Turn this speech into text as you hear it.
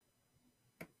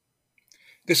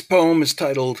This poem is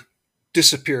titled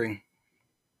Disappearing.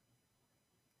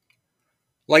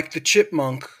 Like the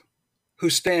chipmunk who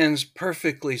stands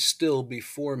perfectly still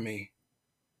before me,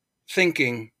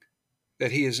 thinking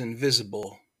that he is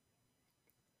invisible.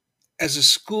 As a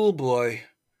schoolboy,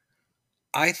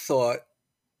 I thought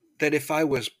that if I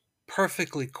was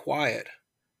perfectly quiet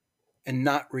and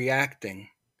not reacting,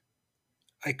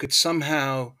 I could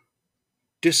somehow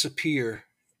disappear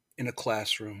in a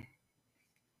classroom.